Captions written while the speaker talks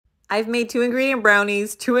I've made 2-ingredient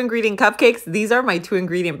brownies, 2-ingredient cupcakes. These are my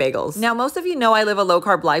 2-ingredient bagels. Now, most of you know I live a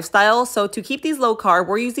low-carb lifestyle, so to keep these low-carb,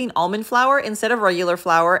 we're using almond flour instead of regular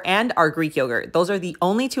flour and our Greek yogurt. Those are the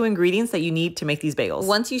only 2 ingredients that you need to make these bagels.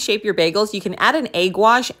 Once you shape your bagels, you can add an egg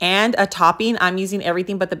wash and a topping. I'm using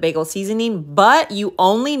everything but the bagel seasoning, but you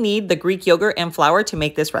only need the Greek yogurt and flour to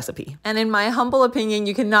make this recipe. And in my humble opinion,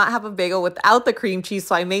 you cannot have a bagel without the cream cheese,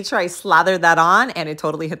 so I made sure I slathered that on and it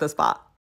totally hit the spot.